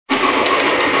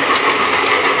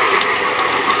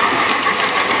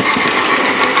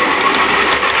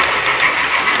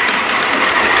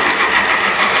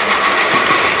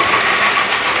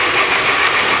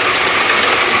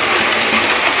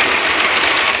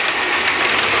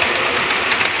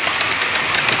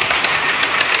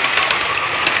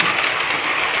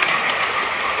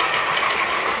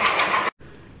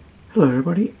Hello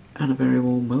everybody, and a very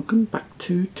warm welcome back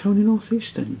to Tony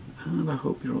Northeastern, and I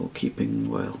hope you're all keeping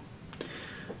well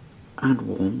and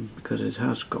warm, because it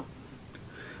has got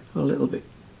a little bit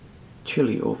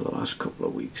chilly over the last couple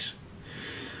of weeks.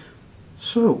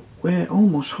 So we're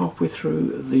almost halfway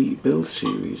through the build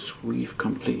series. We've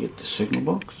completed the signal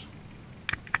box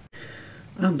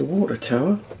and the water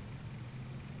tower,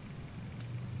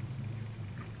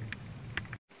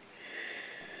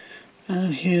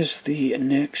 and here's the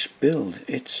next build.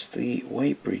 It's the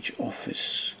Weighbridge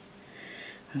office,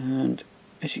 and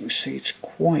as you can see, it's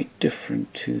quite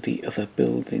different to the other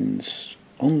buildings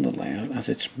on the layout, as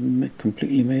it's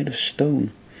completely made of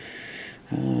stone.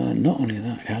 Not only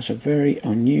that, it has a very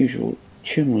unusual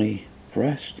chimney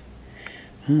breast,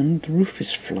 and the roof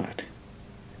is flat.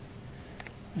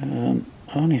 I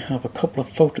only have a couple of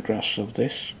photographs of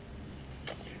this.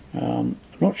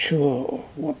 Not sure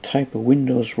what type of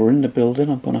windows were in the building.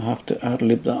 I'm going to have to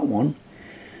ad-lib that one.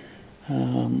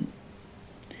 And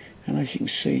as you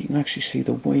can actually see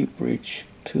the weighbridge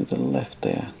to the left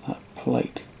there, that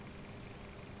plate.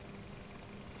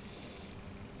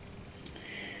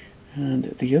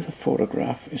 And the other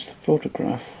photograph is the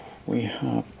photograph we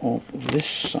have of this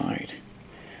side,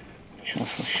 which I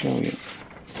shall show you,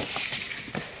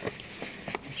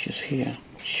 which is here.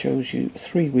 It shows you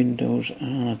 3 windows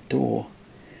and a door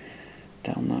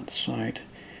down that side.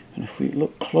 And if we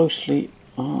look closely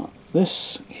at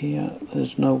this here,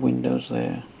 there's no windows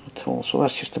there at all, so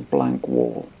that's just a blank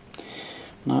wall.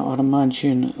 Now I'd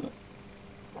imagine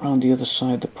around the other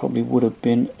side there probably would have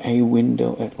been a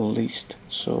window at least,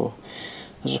 so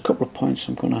there's a couple of points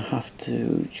I'm going to have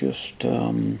to just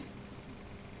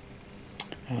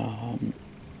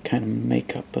kind of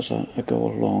make up as I go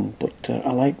along, but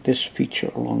I like this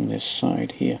feature along this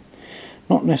side here.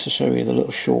 Not necessarily the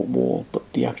little short wall,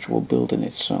 but the actual building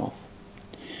itself.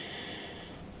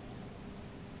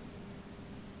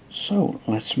 So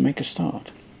let's make a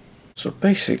start. So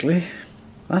basically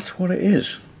that's what it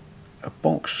is. A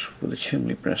box with a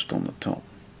chimney breast on the top.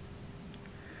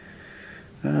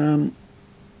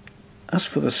 As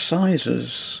for the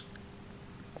sizes,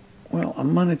 well, I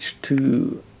managed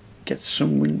to get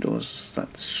some windows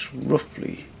that's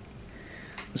roughly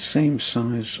the same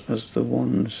size as the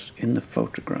ones in the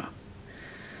photograph.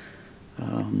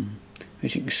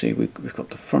 As you can see, we've got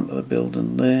the front of the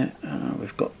building there,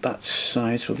 we've got that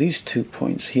side, so these 2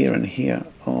 points here and here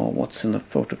are what's in the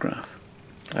photograph.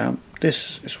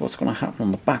 This is what's going to happen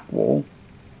on the back wall,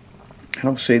 and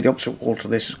obviously the opposite wall to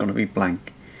this is going to be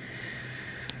blank,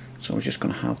 so we're just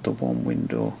going to have the one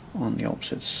window on the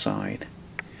opposite side.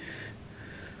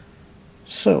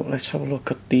 So let's have a look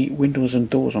at the windows and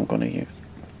doors I'm going to use.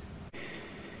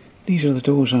 These are the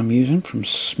doors I'm using from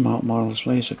Smart Models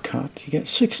Laser Cut. You get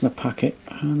 6 in a packet,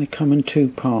 and they come in 2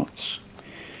 parts.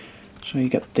 So you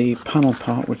get the panel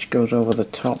part, which goes over the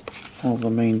top of the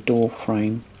main door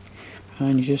frame,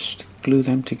 and you just glue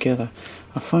them together.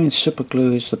 I find super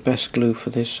glue is the best glue for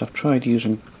this. I've tried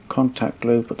using contact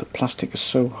glue, but the plastic is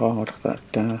so hard that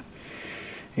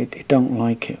it don't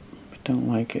like it.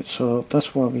 So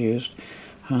that's what I've used.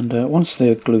 And once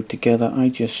they're glued together, I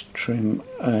just trim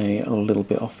a little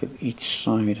bit off each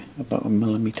side, about 1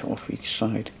 millimeter off each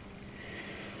side.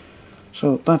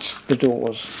 So that's the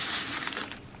doors.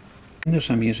 The windows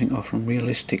I'm using are from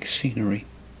Realistic Scenery,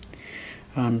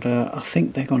 and I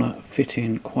think they're going to fit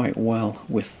in quite well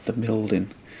with the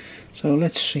building. So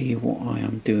let's see what I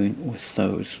am doing with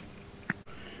those.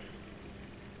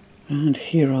 And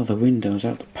here are the windows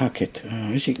out the packet.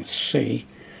 As you can see,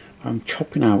 I'm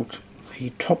chopping out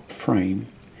the top frame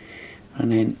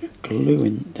and then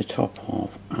gluing the top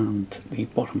half and the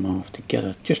bottom half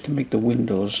together, just to make the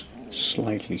windows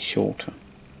slightly shorter.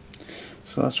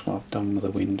 So that's what I've done with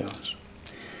the windows.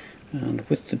 And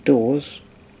with the doors,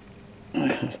 I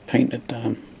have painted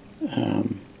them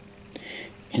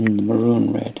in the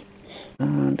maroon red,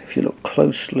 and if you look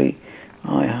closely,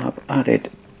 I have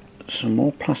added some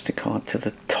more plastic art to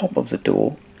the top of the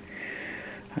door,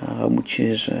 which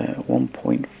is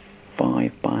 1.5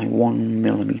 by 1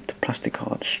 millimeter plastic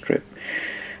art strip,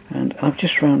 and I've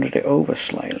just rounded it over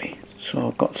slightly, so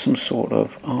I've got some sort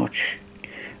of arch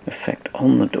effect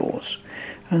on the doors.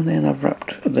 And then I've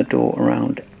wrapped the door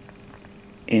around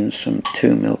in some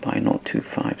 2mm by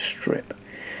 0.25 strip.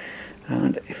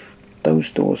 And if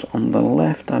those doors on the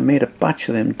left, I made a batch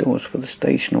of them doors for the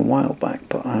station a while back,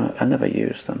 but I never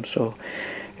used them, so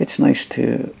it's nice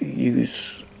to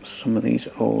use some of these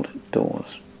old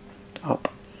doors up.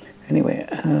 Anyway,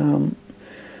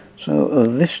 so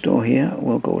this door here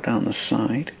will go down the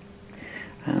side,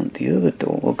 and the other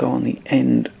door will go on the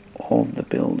end of the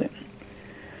building.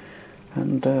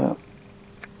 And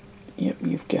Yep,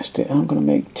 you've guessed it. I'm going to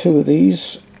make 2 of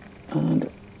these, and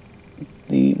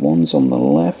the ones on the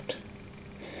left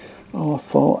are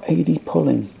for AD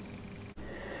pulling.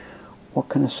 What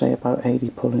can I say about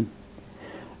AD pulling?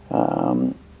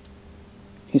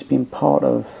 He's been part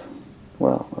of,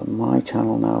 well, my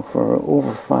channel now for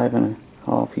over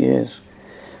 5.5 years,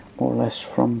 more or less,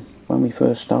 from when we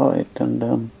first started,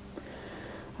 and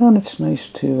it's nice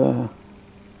to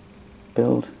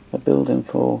build a building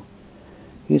for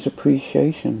his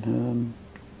appreciation,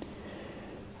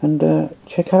 and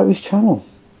check out his channel.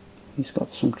 He's got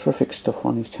some terrific stuff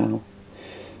on his channel,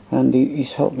 and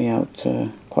he's helped me out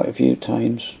quite a few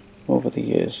times over the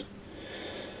years.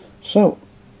 So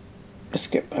let's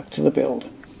get back to the build.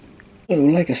 So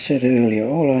like I said earlier,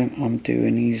 all I'm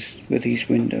doing with these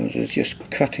windows is just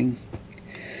cutting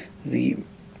the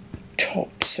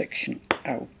top section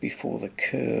out before the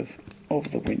curve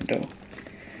of the window,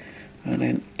 and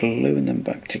then gluing them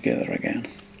back together again.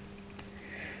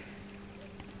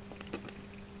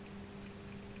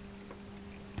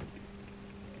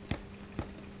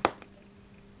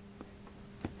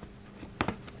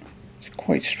 It's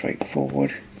quite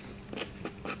straightforward.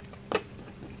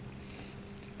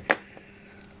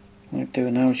 What I do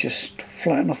now is just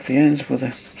flatten off the ends with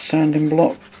a sanding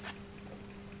block.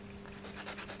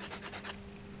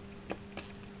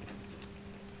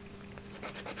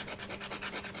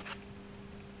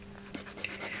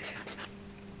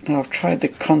 Now I've tried the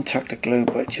contactor glue,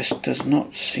 but it just does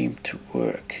not seem to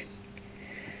work.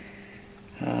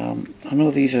 I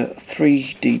know these are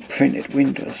 3D printed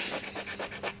windows,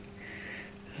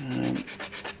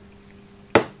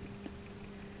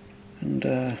 and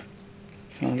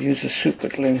I'll use a super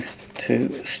glue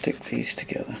to stick these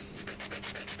together.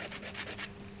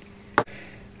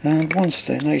 And once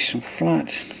they're nice and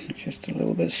flat, just a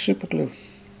little bit of super glue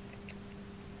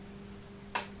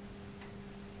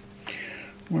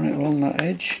right along that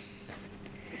edge.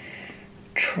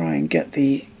 Try and get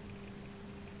the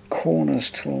corners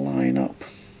to line up.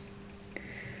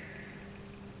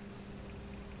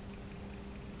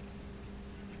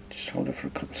 Just hold it for a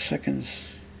couple of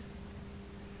seconds.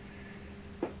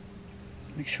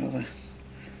 Make sure the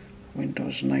window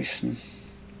is nice and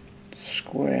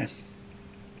square.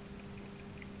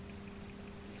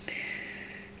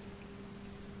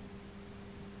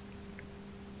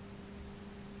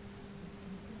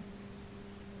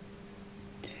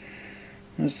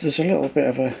 There's a little bit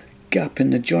of a gap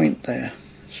in the joint there,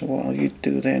 so what I'll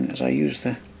do then is I use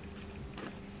the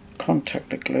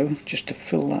contactor glue just to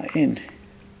fill that in.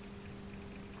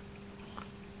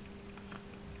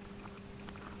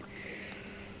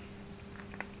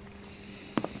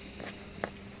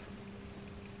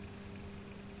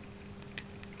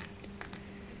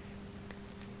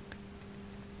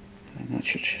 And that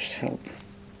should just help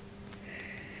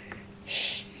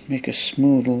make a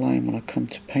smoother line when I come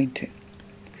to paint it.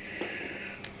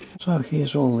 So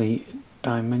here's all the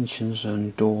dimensions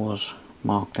and doors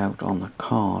marked out on the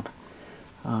card.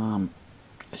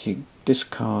 This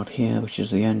card here, which is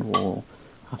the end wall,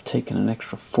 I've taken an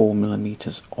extra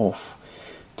 4mm off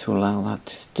to allow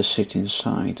that to sit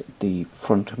inside the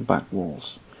front and back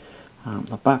walls.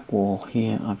 The back wall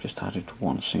here I've just added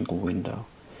one single window,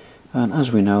 and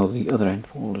as we know, the other end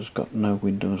wall has got no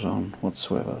windows on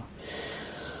whatsoever.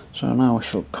 So now I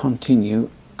shall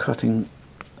continue cutting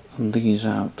these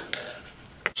out.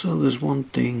 So there's one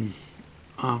thing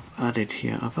I've added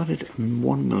here. I've added a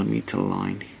 1mm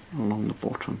line along the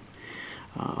bottom,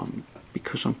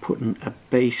 because I'm putting a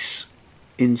base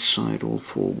inside all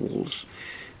 4 walls,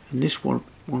 and this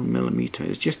 1mm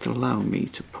is just allowing me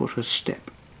to put a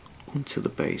step onto the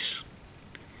base.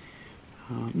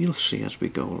 You'll see as we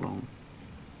go along.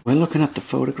 We're looking at the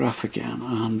photograph again,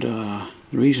 and the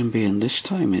reason being this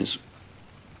time is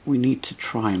we need to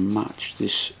try and match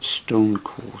this stone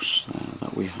course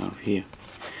that we have here,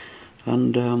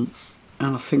 and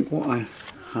I think what I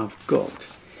have got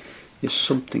is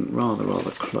something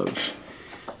rather close.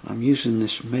 I'm using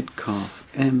this Metcalfe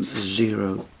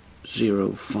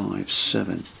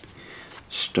M0057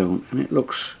 stone, and it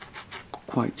looks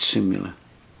quite similar.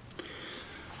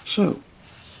 So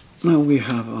now we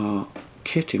have our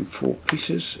kit in 4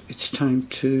 pieces. It's time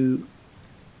to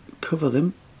cover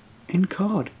them in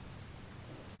card.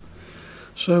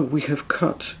 So we have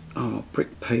cut our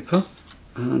brick paper,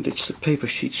 and it's the paper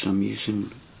sheets I'm using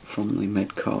from the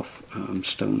Metcalfe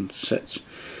stone sets.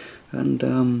 And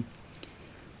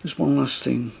there's one last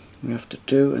thing we have to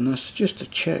do, and that's just to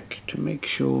check to make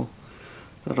sure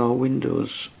that our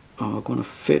windows are going to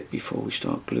fit before we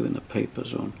start gluing the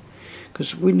papers on,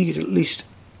 because we need at least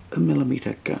a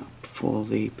 1mm gap for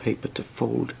the paper to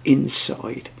fold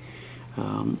inside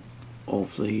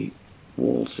of the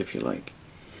walls, if you like.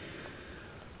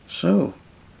 So,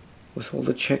 with all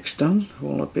the checks done,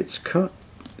 all the bits cut,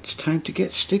 it's time to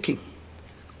get sticking.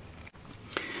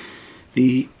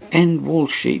 The end wall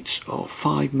sheets are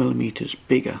 5mm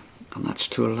bigger, and that's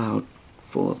to allow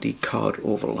for the card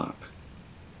overlap.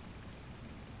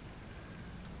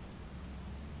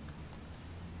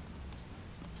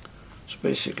 So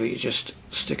basically you just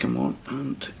stick them on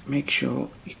and make sure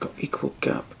you've got equal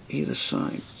gap either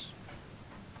side.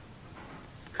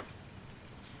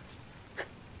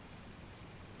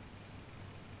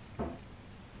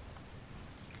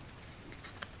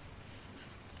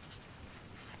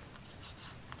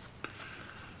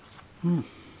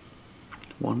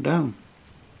 One down.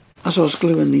 As I was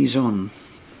gluing these on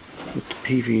with the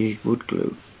PVA wood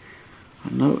glue, I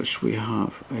noticed we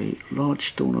have a large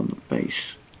stone on the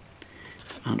base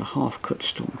and a half cut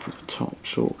stone for the top.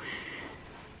 So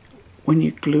when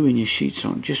you're gluing your sheets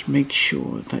on, just make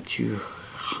sure that you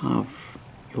have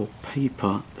your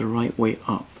paper the right way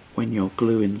up when you're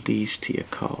gluing these to your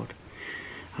card.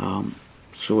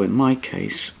 So in my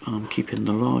case, I'm keeping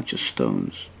the larger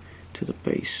stones to the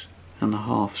base and the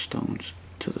half stones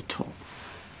to the top.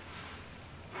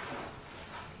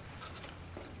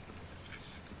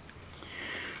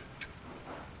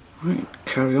 Right,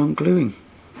 carry on gluing.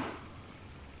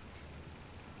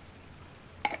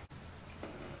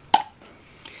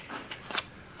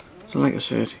 So like I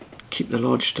said, keep the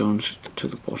large stones to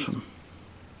the bottom.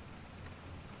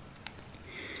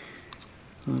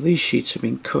 Now these sheets have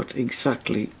been cut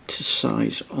exactly to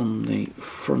size on the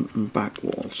front and back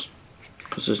walls,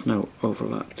 because there's no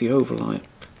overlap. The overlap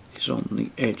is on the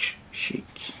edge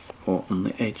sheets or on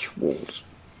the edge walls.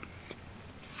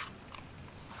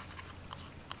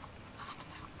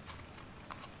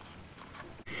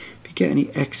 If you get any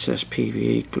excess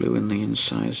PVA glue in the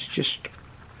insides, just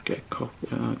get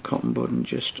a cotton bud and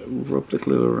just rub the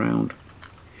glue around.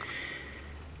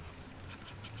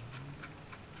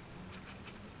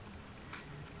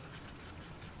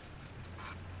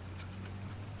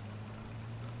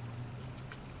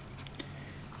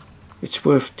 It's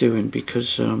worth doing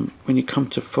because when you come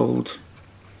to fold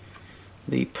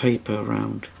the paper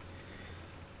around,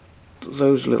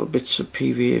 those little bits of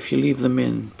PVA, if you leave them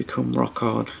in, become rock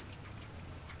hard,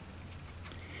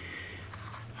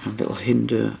 and it'll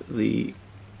hinder the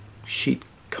sheet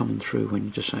coming through when you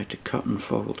decide to cut and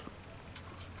fold.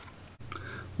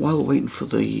 While waiting for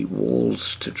the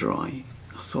walls to dry,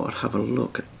 I thought I'd have a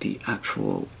look at the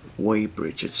actual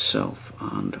weighbridge itself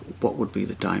and what would be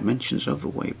the dimensions of the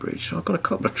weighbridge. So I've got a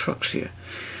couple of trucks here.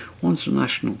 One's a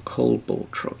National Coal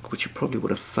Boat truck, which you probably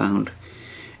would have found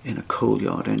in a coal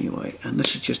yard anyway, and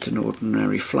this is just an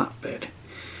ordinary flatbed.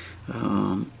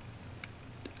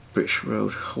 British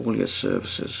Road Haulier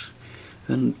Services,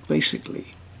 and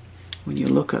basically when you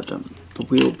look at them, the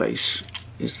wheelbase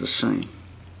is the same,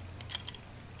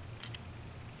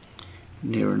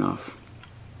 near enough.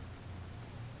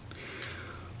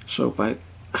 So by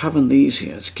having these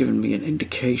here, it's given me an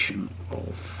indication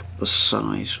of the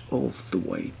size of the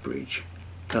weighbridge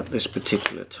at this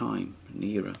particular time in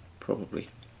the era, probably.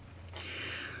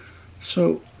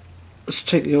 So let's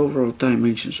take the overall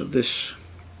dimensions of this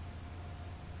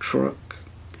truck.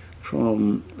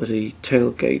 From the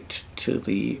tailgate to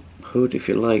the hood, if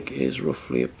you like, is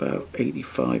roughly about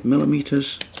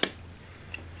 85mm,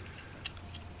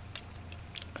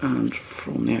 and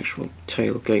from the actual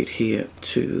tailgate here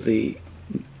to the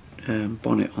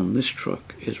bonnet on this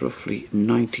truck is roughly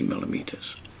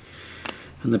 90mm,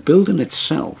 and the building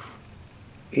itself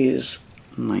is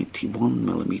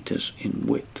 91mm in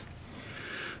width.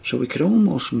 So we could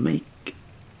almost make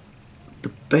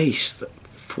the base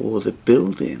for the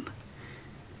building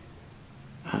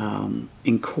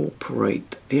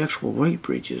incorporate the actual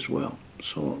weighbridge as well.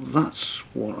 So that's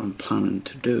what I'm planning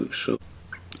to do.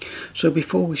 So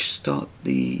before we start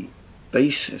the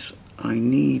basis, I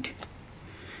need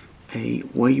a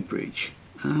weighbridge,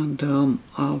 and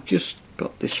I've just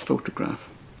got this photograph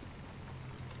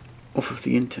off of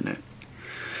the internet.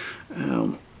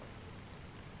 Because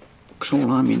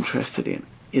all I'm interested in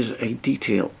is a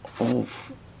detail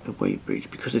of the weighbridge,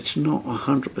 because it's not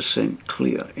 100%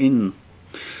 clear in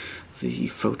the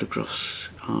photographs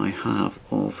I have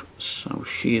of South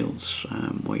Shields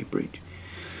weighbridge.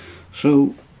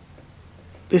 So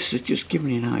this is just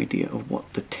giving you an idea of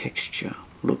what the texture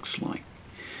looks like.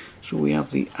 So we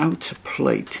have the outer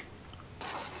plate,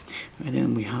 and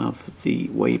then we have the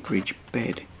weighbridge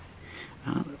bed,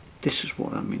 and this is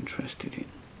what I'm interested in.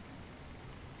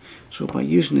 So by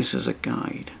using this as a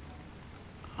guide,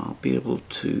 I'll be able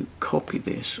to copy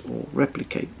this or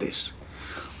replicate this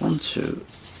onto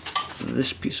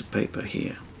this piece of paper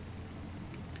here,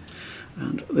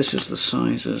 and this is the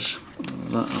sizes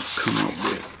that I've come up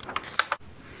with.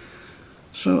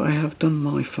 So I have done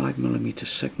my 5mm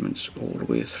segments all the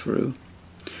way through.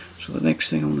 So the next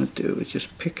thing I'm going to do is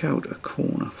just pick out a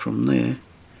corner from there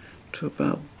to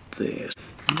about there.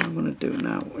 And what I'm going to do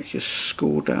now is just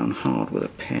score down hard with a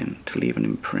pen to leave an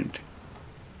imprint.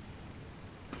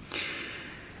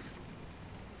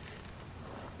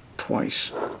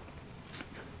 Twice,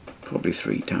 probably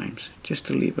 3 times, just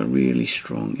to leave a really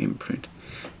strong imprint.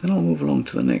 Then I'll move along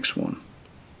to the next one.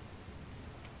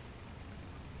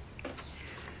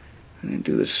 And then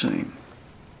do the same.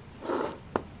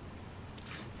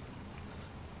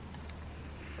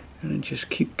 And then just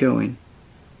keep going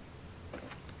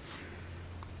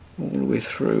all the way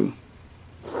through,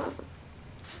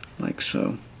 like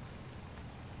so.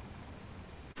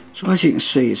 So as you can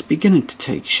see, it's beginning to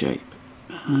take shape.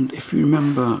 And if you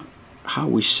remember how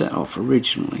we set off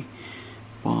originally,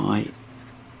 by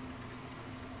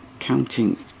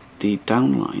counting the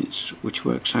downlines, which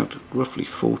works out at roughly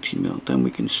 40mm, then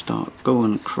we can start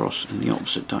going across in the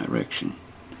opposite direction,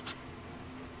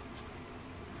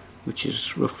 which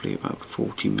is roughly about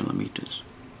 40mm.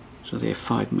 So they're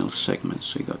 5mm segments,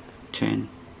 so you got 10,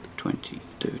 20,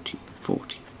 30,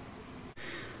 40.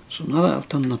 So now that I've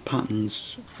done the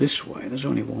patterns this way, there's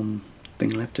only one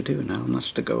thing left to do now, and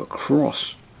that's to go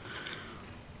across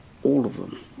all of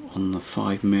them on the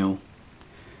 5mm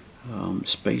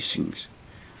spacings.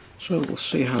 So we'll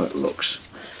see how it looks.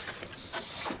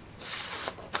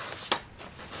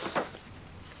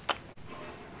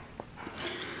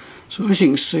 So as you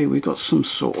can see, we've got some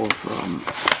sort of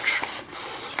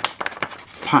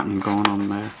pattern going on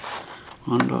there,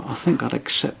 and I think I'd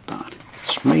accept that.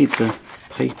 It's made the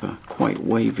paper quite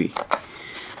wavy,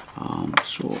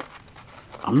 so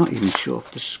I'm not even sure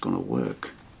if this is going to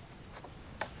work.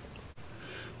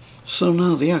 So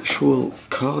now the actual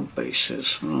card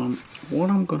bases, what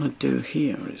I'm going to do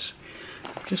here is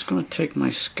I'm just going to take my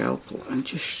scalpel and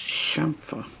just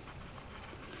chamfer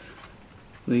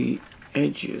the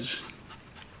edges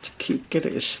to get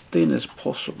it as thin as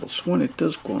possible, so when it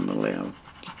does go on the layout,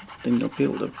 then you'll be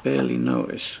able to barely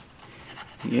notice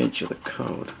the edge of the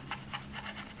card.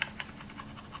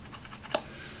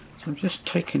 So I'm just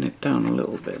taking it down a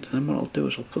little bit, and then what I'll do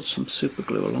is I'll put some super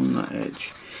glue along that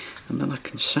edge, and then I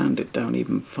can sand it down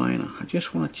even finer. I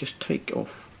just want to take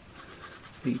off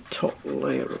the top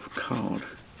layer of card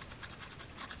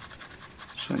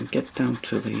so I can get down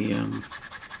to the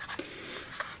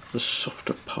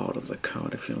softer part of the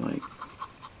card, if you like.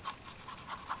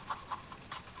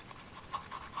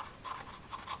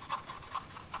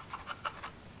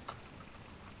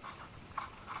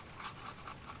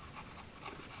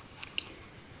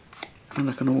 And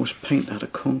I can always paint that a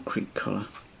concrete colour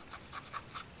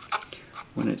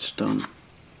when it's done. So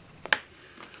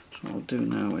what I'll do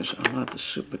now is I'll add the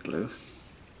super glue.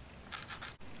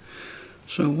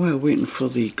 So while waiting for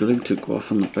the glue to go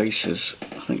off on the bases,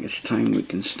 I think it's time we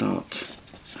can start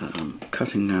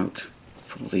cutting out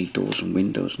for the doors and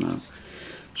windows now.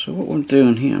 So what I'm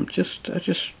doing here, I'm just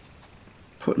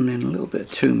putting in a little bit of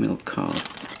 2mm card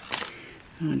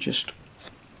and just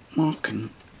marking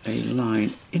a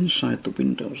line inside the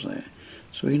windows there,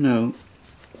 so you know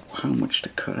how much to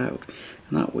cut out,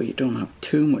 and that way you don't have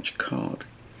too much card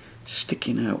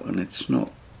sticking out, and it's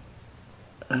not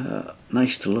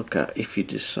nice to look at if you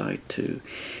decide to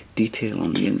detail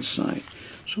on the inside.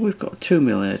 So we've got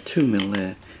 2mm there, 2mm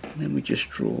there, and then we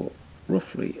just draw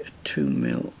roughly a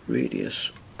 2mm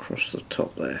radius across the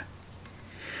top there.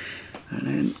 And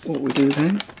then what we do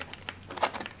then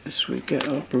is we get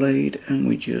our blade and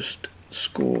we just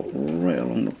score right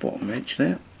along the bottom edge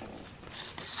there,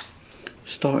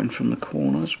 starting from the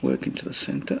corners, working to the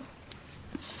centre,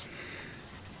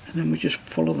 and then we just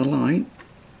follow the line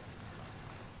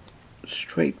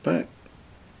straight back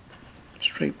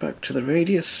to the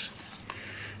radius.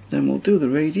 Then we'll do the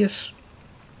radius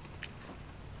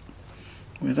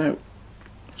without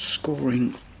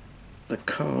scoring the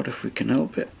card if we can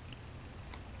help it.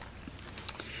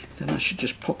 Then that should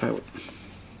just pop out.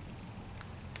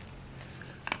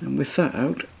 And with that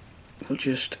out, we'll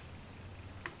just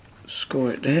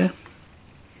score it there,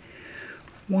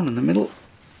 one in the middle,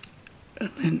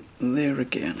 and then there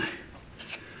again.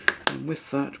 And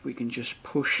with that, we can just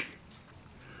push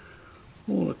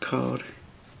all the card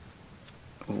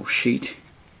or sheet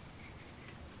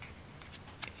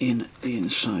in the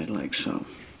inside like so.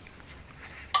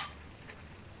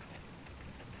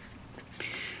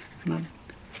 And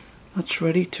that's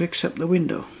ready to accept the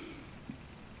window.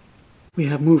 We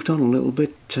have moved on a little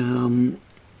bit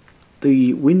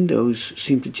the windows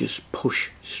seem to just push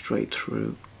straight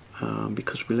through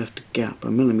because we left a gap,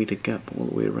 a millimetre gap all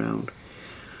the way around,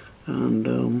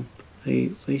 and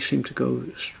they seem to go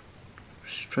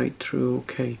straight through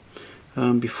okay.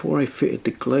 Before I fitted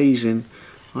the glazing,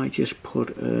 I just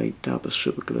put a dab of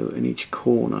super glue in each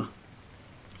corner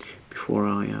before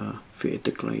I fitted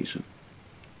the glazing.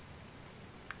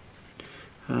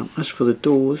 As for the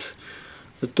doors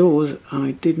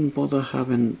I didn't bother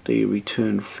having the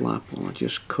return flap on. I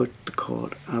just cut the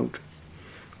cord out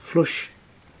flush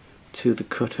to the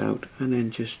cutout and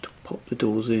then just pop the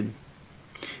doors in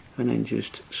and then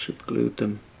just super glued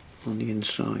them on the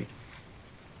inside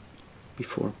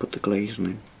before I put the glazing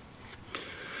in.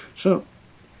 So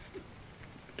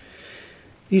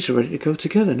these are ready to go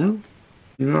together now.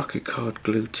 Rocket card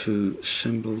glue to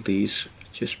assemble these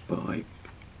just by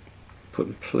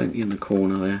putting plenty in the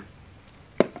corner there,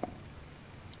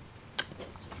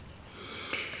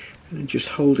 and then just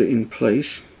hold it in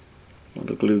place while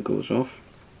the glue goes off.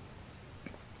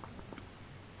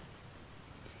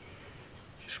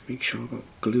 Just make sure I've got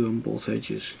glue on both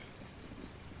edges.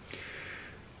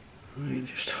 Right,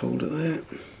 just hold it there.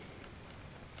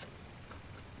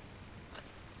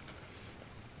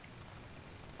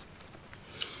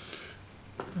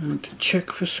 And to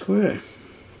check for square.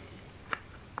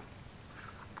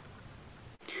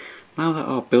 Now that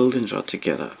our buildings are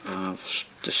together, I've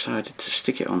decided to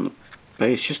stick it on the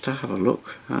base just to have a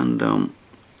look, and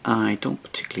I don't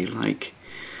particularly like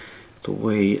the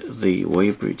way the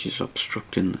weighbridge is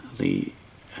obstructing the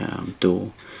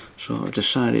door, so I've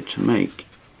decided to make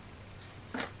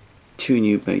two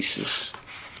new bases.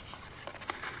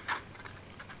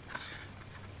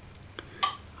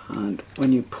 And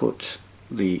when you put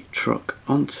the truck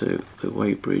onto the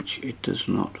weighbridge, it does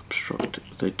not obstruct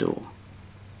the door,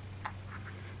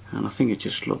 and I think it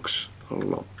just looks a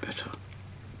lot better.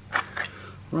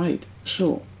 Right,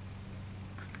 so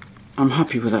I'm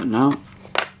happy with that now.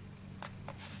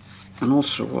 And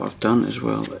also what I've done as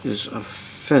well is I've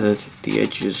feathered the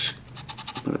edges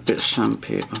with a bit of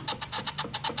sandpaper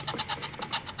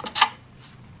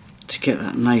to get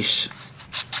that nice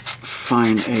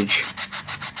fine edge,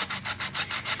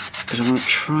 because I want to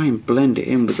try and blend it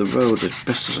in with the road as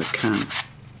best as I can.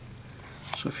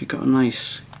 So if you've got a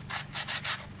nice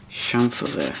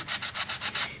chamfer there,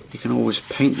 you can always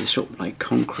paint this up like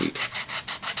concrete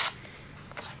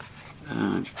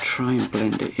and try and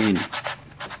blend it in.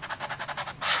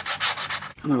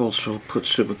 And I've also put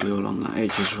super glue along that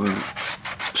edge as well,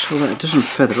 so that it doesn't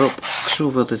feather up, because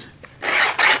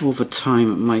over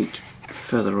time it might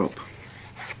feather up.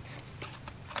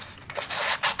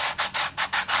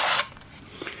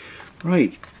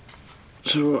 Right,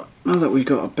 so now that we've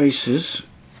got our bases,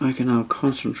 I can now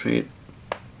concentrate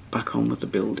back on with the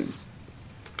building.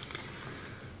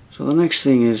 So the next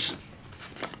thing is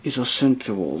our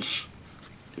centre walls.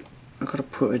 I've got to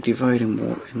put a dividing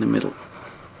wall in the middle.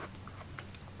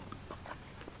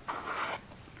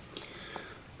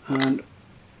 And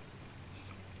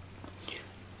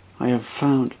I have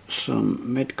found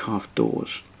some Metcalf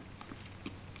doors,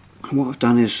 and what I've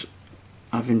done is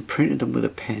I've imprinted them with a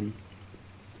pen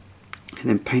and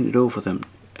then painted over them,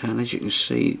 and as you can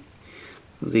see,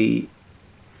 the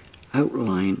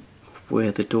outline of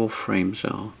where the door frames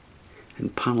are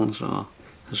and panels are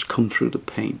has come through the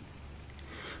paint.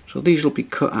 So these will be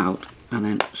cut out and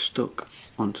then stuck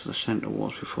onto the centre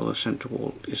walls before the centre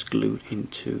wall is glued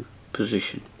into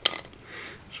position.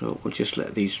 So we'll just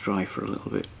let these dry for a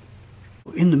little bit.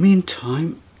 In the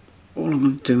meantime, all I'm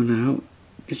going to do now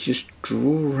is just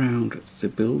draw around the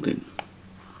building,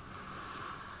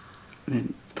 and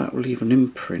then that will leave an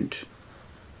imprint,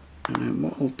 and then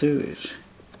what I'll do is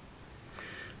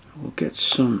I will get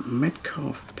some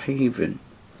Metcalf paving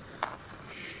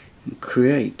and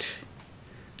create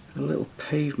a little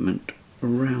pavement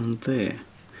around there,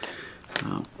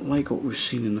 like what we've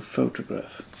seen in the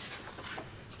photograph.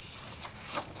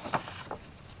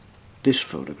 This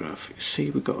photograph, you see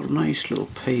we've got a nice little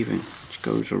paving which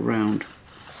goes around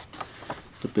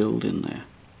the building there.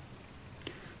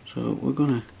 So we're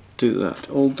going to do that,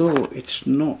 although it's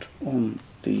not on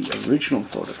the original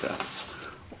photograph,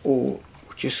 or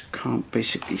we just can't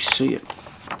basically see it,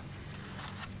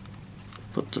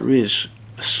 but there is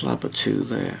a slab or two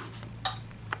there.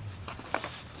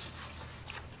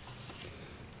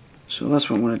 So that's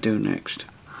what I'm going to do next.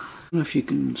 I don't know if you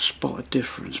can spot a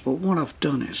difference, but what I've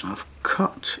done is I've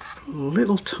cut a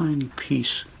little tiny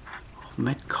piece of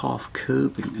Metcalf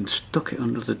curbing and stuck it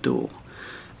under the door,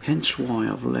 hence why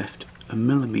I've left a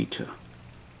millimetre.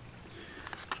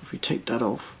 So if you take that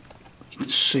off, you can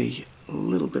see a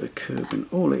little bit of curbing.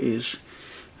 All it is,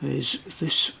 is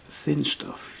this thin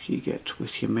stuff you get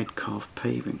with your Metcalfe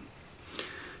paving.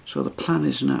 So the plan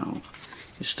is now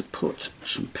is to put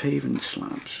some paving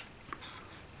slabs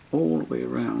all the way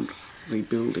around the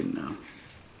building now.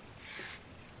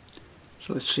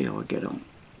 So let's see how I get on.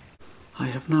 I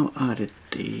have now added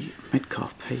the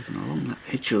Metcalfe paving along the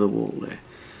edge of the wall there,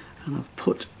 and I've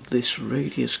put this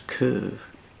radius curve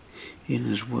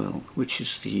in as well, which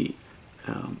is the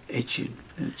edging.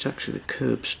 It's actually the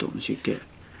curbstones you get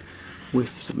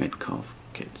with the Metcalfe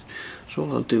kit. So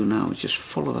all I'll do now is just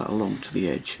follow that along to the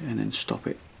edge and then stop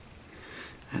it,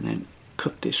 and then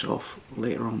cut this off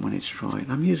later on when it's dry.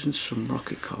 And I'm using some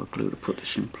rocket car glue to put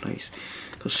this in place,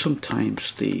 because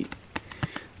sometimes the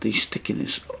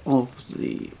stickiness of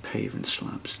the paving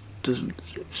slabs doesn't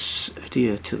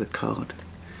adhere to the card,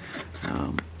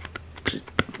 because it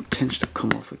tends to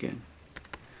come off again.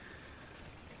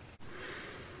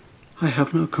 I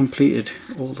have now completed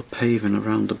all the paving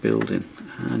around the building,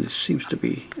 and it seems to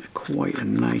be quite a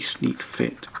nice neat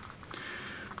fit.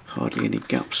 Hardly any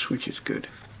gaps, which is good.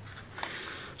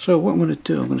 So what I'm going to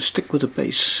do, I'm going to stick with the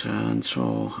base, and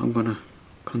so I'm going to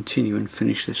continue and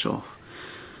finish this off.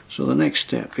 So the next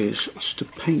step is to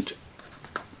paint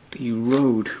the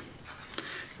road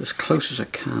as close as I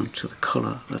can to the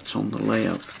colour that's on the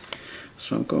layout.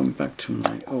 So I'm going back to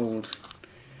my old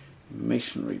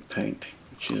masonry paint,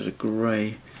 which is a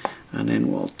grey, and then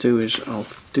what I'll do is I'll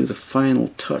do the final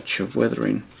touch of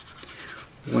weathering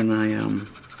when I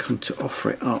come to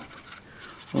offer it up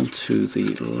onto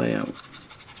the layout,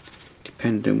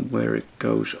 depending where it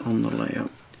goes on the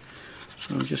layout.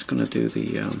 So I'm just going to do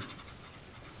the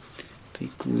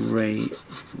grey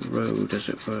road, as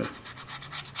it were.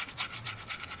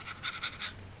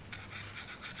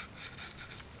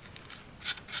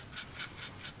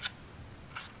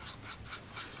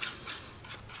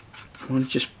 I'm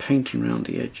just painting around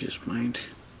the edges, mind.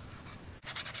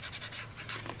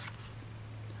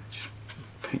 Just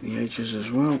paint the edges as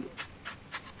well.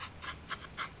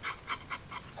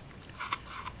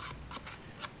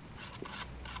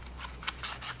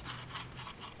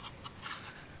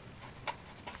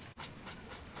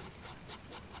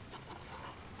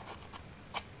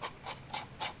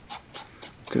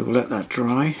 We'll let that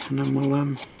dry, and then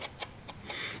we'll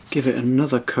give it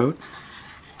another coat.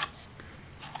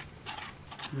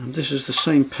 This is the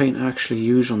same paint I actually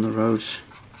use on the roads,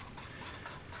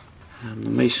 the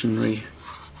masonry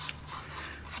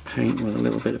paint with a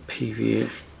little bit of PVA.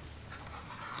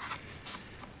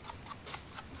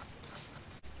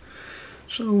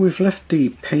 So we've left the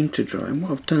paint to dry, and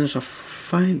what I've done is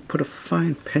I've put a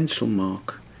fine pencil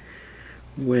mark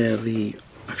where the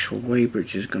actual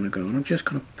weighbridge is going to go, and I'm just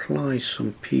going to apply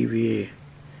some PVA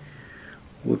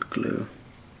wood glue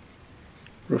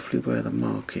roughly where the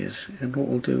mark is. And what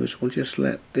we'll do is we'll just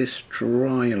let this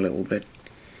dry a little bit,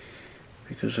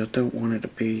 because I don't want it to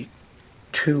be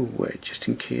too wet, just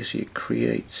in case it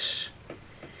creates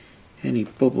any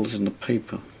bubbles in the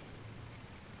paper.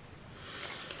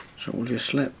 So we'll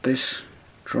just let this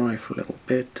dry for a little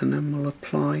bit, and then we'll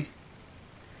apply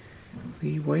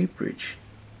the weighbridge.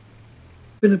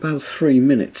 It's been about 3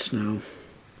 minutes now,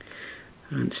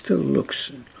 and it still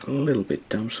looks a little bit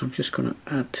damp, so I'm just going to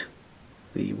add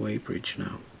the weighbridge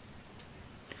now.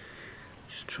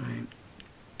 Just try and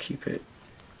keep it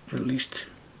at least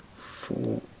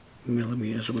 4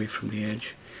 millimeters away from the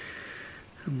edge,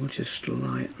 and we'll just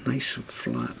lie it nice and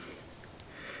flat,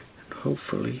 and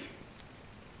hopefully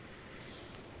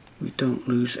we don't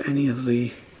lose any of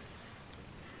the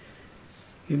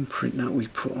imprint that we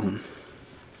put on.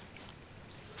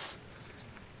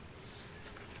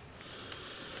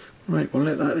 Right, we'll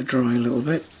let that dry a little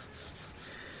bit,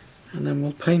 and then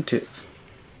we'll paint it.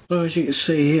 So as you can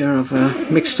see here,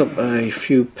 I've mixed up a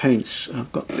few paints.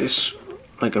 I've got this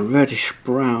like a reddish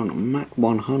brown matte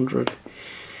 100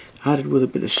 added with a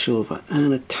bit of silver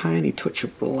and a tiny touch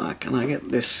of black, and I get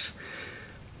this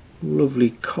lovely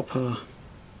copper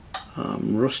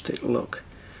rustic look.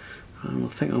 And I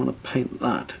think I want to paint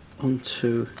that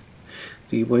onto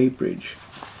the weighbridge,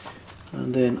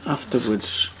 and then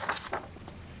afterwards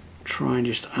try and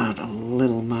just add a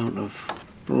little amount of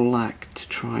black to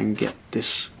try and get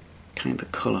this kind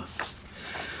of colour.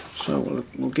 So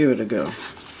we'll give it a go.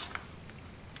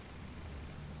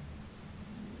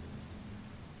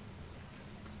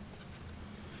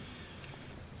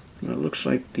 Well, it looks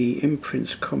like the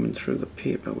imprint's coming through the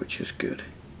paper, which is good.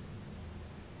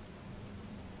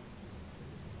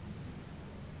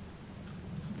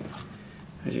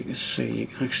 As you can see, you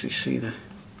can actually see the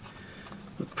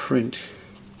print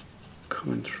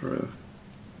coming through.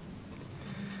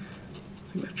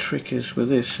 I think the trick is with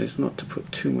this is not to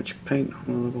put too much paint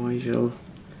on, otherwise you'll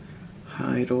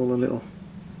hide all the little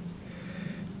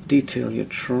detail you're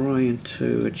trying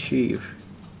to achieve.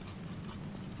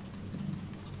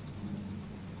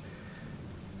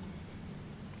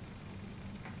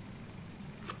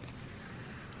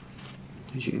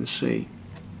 As you can see,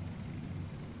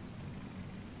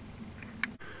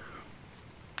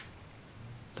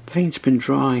 the paint's been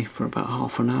dry for about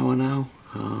half an hour now.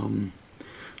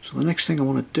 So the next thing I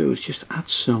want to do is just add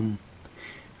some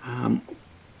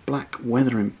black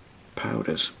weathering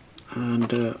powders,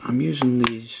 and I'm using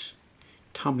these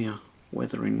Tamiya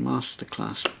Weathering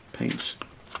Masterclass paints.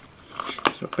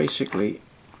 So basically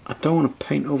I don't want to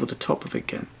paint over the top of it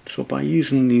again, so by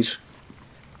using these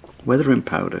weathering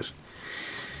powders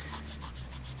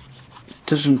it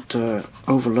doesn't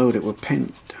overload it with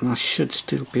paint, and I should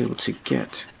still be able to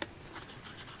get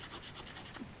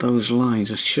those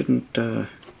lines. I shouldn't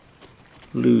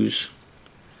lose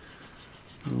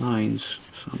the lines,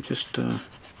 so I'm just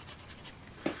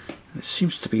it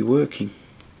seems to be working.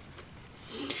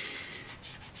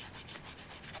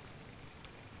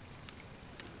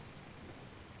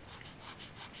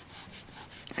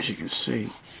 As you can see,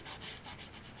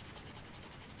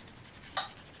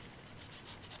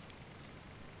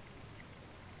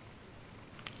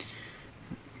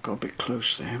 got a bit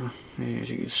close there, but as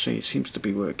you can see it seems to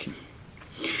be working.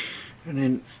 And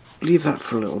then leave that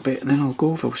for a little bit, and then I'll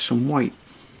go over with some white.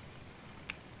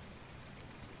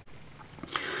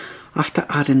 After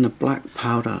adding the black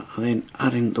powder, and then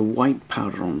adding the white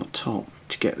powder on the top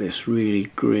to get this really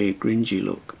grey, gringy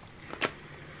look,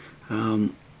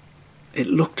 it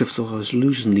looked as though I was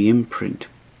losing the imprint.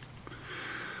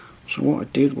 So what I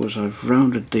did was I've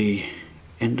rounded the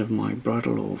end of my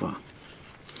bridle over,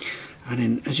 and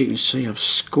then as you can see I've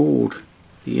scored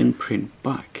the imprint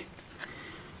back,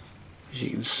 as you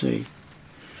can see,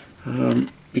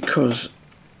 because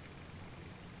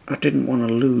I didn't want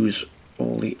to lose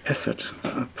all the effort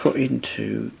that I put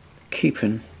into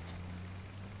keeping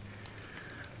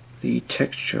the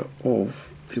texture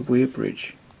of the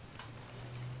Weighbridge.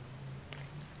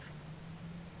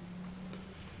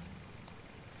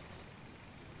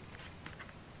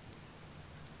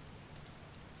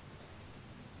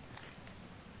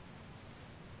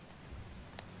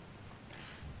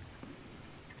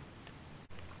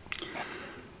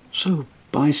 So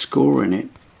by scoring it,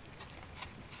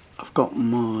 I've got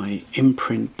my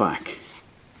imprint back,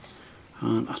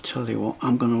 and I tell you what,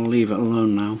 I'm going to leave it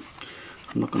alone now.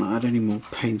 I'm not going to add any more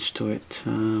paints to it.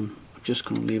 I'm just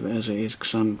going to leave it as it is,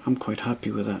 because I'm quite happy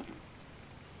with that.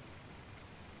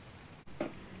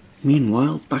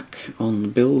 Meanwhile, back on the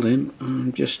building,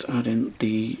 I'm just adding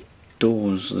the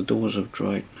doors. The doors have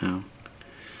dried now.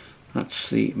 That's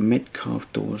the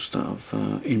mid-carved doors that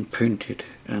I've imprinted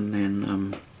and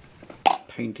then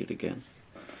painted again.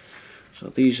 So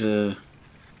these are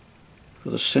for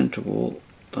the centre wall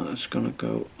that's going to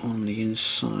go on the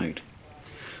inside.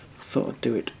 I thought I'd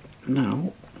do it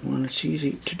now when it's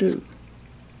easy to do.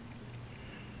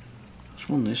 There's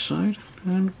one this side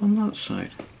and one that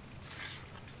side.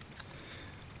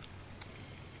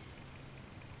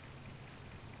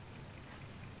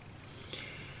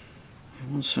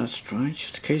 And once that's dry, it's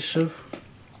just a case of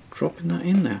dropping that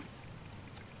in there.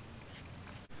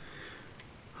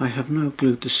 I have now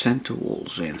glued the centre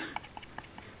walls in,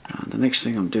 and the next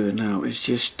thing I'm doing now is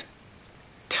just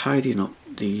tidying up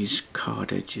these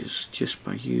card edges just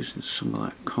by using some of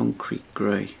that concrete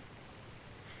grey,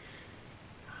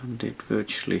 and it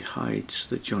virtually hides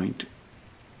the joint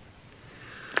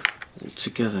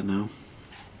altogether now.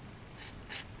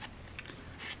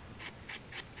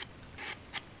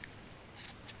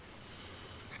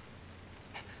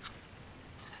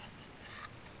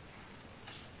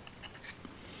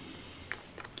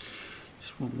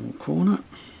 One more corner.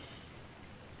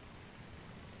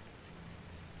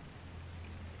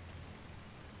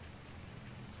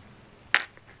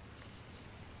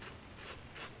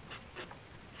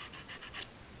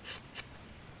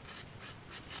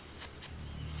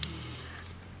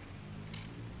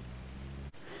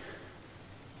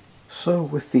 So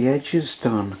with the edges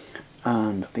done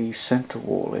and the centre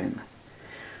wall in,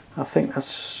 I think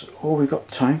that's all we've got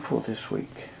time for this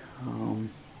week.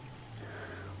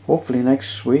 Hopefully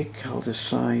next week I'll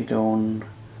decide on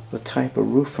the type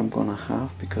of roof I'm going to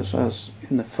have, because as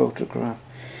in the photograph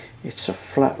it's a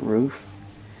flat roof,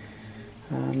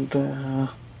 and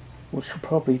we should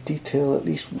probably detail at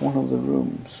least one of the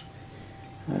rooms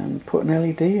and put an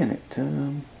LED in it.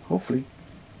 Hopefully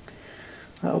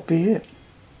that'll be it.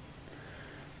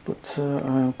 But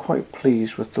I'm quite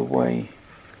pleased with the way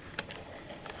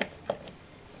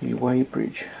the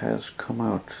Weighbridge has come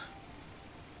out.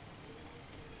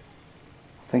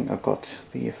 I think I got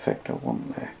the effect I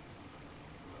want there.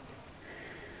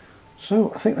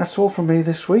 So I think that's all from me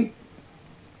this week.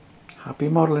 Happy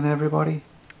modelling, everybody.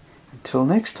 Until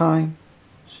next time,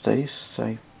 stay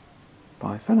safe.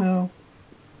 Bye for now.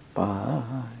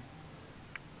 Bye.